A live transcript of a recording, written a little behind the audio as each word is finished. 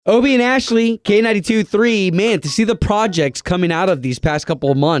Obie and Ashley, K92.3, man, to see the projects coming out of these past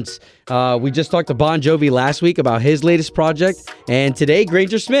couple of months. We just talked to Bon Jovi last week about his latest project, and today,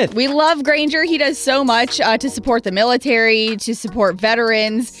 Granger Smith. We love Granger. He does so much to support the military, to support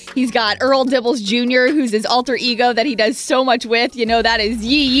veterans. He's got Earl Dibbles Jr., who's his alter ego that he does so much with. You know, that is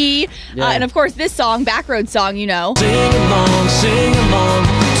Yee Yee. Yeah. And of course, this song, Backroad Song, you know. Sing along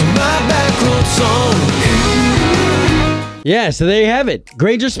to my backroad song. Yeah, so there you have it.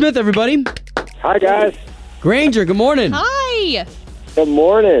 Granger Smith, everybody. Hi, guys. Granger, good morning. Hi. Good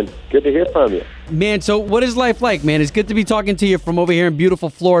morning. Good to hear from you. Man, so what is life like, man? It's good to be talking to you from over here in beautiful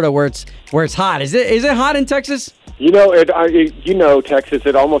Florida where it's hot. Is it hot in Texas? You know, Texas,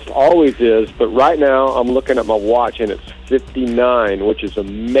 it almost always is, but right now I'm looking at my watch and it's 59, which is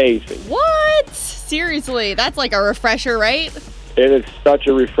amazing. What? Seriously, that's like a refresher, right? It is such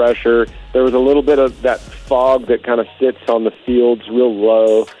a refresher. There was a little bit of that fog that kind of sits on the fields real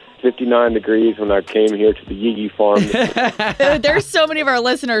low. 59 degrees when I came here to the Yee Yee farm. There's so many of our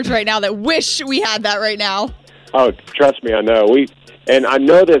listeners right now that wish we had that right now. Oh, trust me, I know. And I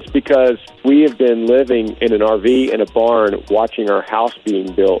know this because we have been living in an RV in a barn watching our house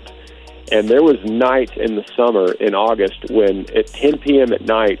being built. And there was nights in the summer in August when at 10 p.m. at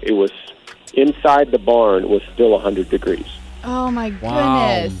night, it was inside the barn was still 100 degrees. Oh, my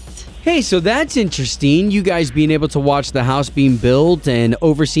Wow. goodness. Hey, so that's interesting. You guys being able to watch the house being built and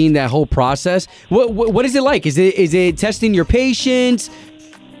overseeing that whole process. What is it like? Is it testing your patience?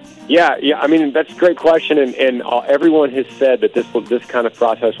 Yeah. I mean, that's a great question, and everyone has said that this kind of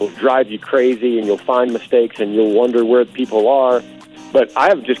process will drive you crazy, and you'll find mistakes, and you'll wonder where people are. But I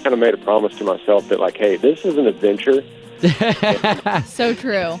have just kind of made a promise to myself that, like, hey, this is an adventure. So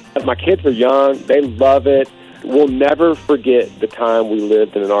true. My kids are young; they love it. We'll never forget the time we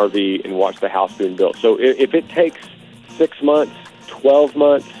lived in an RV and watched the house being built. So if it takes 6 months, 12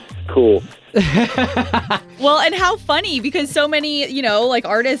 months, cool. Well, and how funny, because so many, like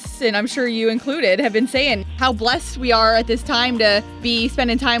artists, and I'm sure you included, have been saying how blessed we are at this time to be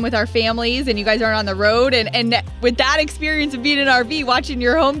spending time with our families, and you guys aren't on the road. And with that experience of being in an RV, watching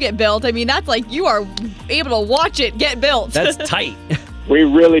your home get built, I mean, that's like you are able to watch it get built. That's tight. We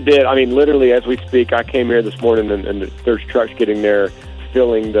really did. I mean, literally, as we speak, I came here this morning, and there's trucks getting there,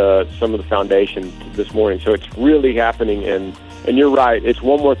 filling some of the foundation this morning. So it's really happening, and you're right. It's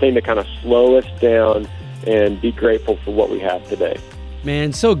one more thing to kind of slow us down and be grateful for what we have today.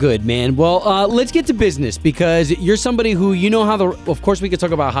 Man, so good, man. Well, let's get to business because you're somebody who, of course, we could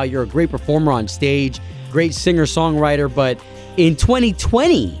talk about how you're a great performer on stage, great singer-songwriter, but in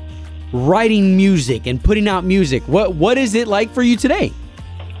 2020, writing music and putting out music, what is it like for you today?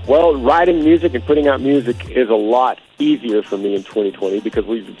 Well, writing music and putting out music is a lot easier for me in 2020 because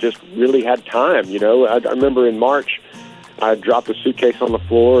we've just really had time, I remember in March, I dropped a suitcase on the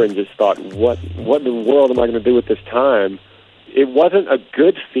floor and just thought, what in the world am I going to do with this time? It wasn't a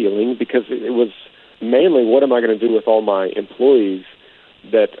good feeling because it was mainly what am I going to do with all my employees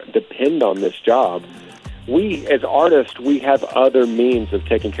that depend on this job. We, as artists, we have other means of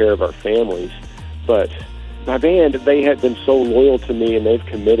taking care of our families, but my band, they have been so loyal to me, and they've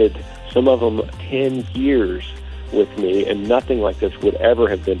committed, some of them, 10 years with me, and nothing like this would ever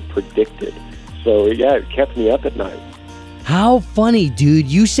have been predicted. So, yeah, it kept me up at night. How funny, dude.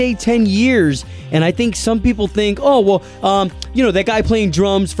 You say 10 years, and I think some people think, that guy playing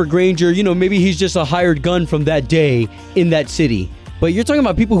drums for Granger, maybe he's just a hired gun from that day in that city. But you're talking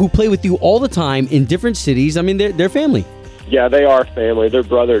about people who play with you all the time in different cities. I mean, they're family. Yeah, they are family. They're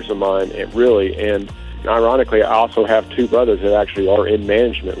brothers of mine, really, and ironically, I also have two brothers that actually are in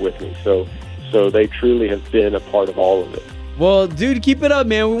management with me, so they truly have been a part of all of it. Well, dude, keep it up,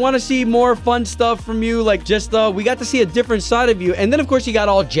 man. We want to see more fun stuff from you. Like, just we got to see a different side of you, and then of course you got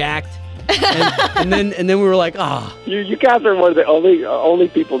all jacked, and then we were like, You guys are one of the only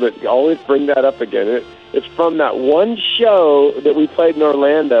people that always bring that up again. It's from that one show that we played in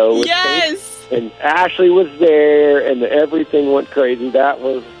Orlando. Yes. And Ashley was there, and everything went crazy. That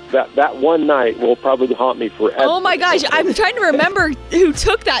one night will probably haunt me forever. Oh my gosh, I'm trying to remember who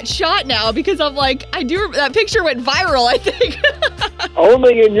took that shot now because I'm like, that picture went viral, I think.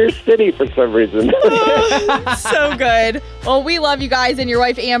 Only in your city for some reason. So good. Well, we love you guys and your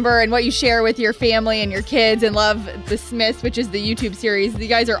wife Amber and what you share with your family and your kids, and love The Smiths, which is the YouTube series. You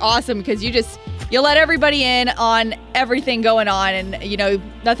guys are awesome because you let everybody in on everything going on, and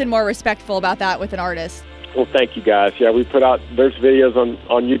nothing more respectful about that with an artist. Well, thank you guys. Yeah, there's videos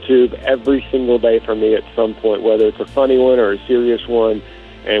on YouTube every single day for me at some point, whether it's a funny one or a serious one,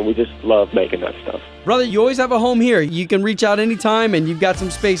 and we just love making that stuff. Brother, you always have a home here. You can reach out anytime, and you've got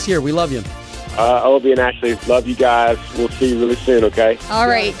some space here. We love you. Obie and Ashley, love you guys. We'll see you really soon, okay? All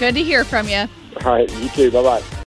right. Good to hear from you. All right, you too. Bye-bye.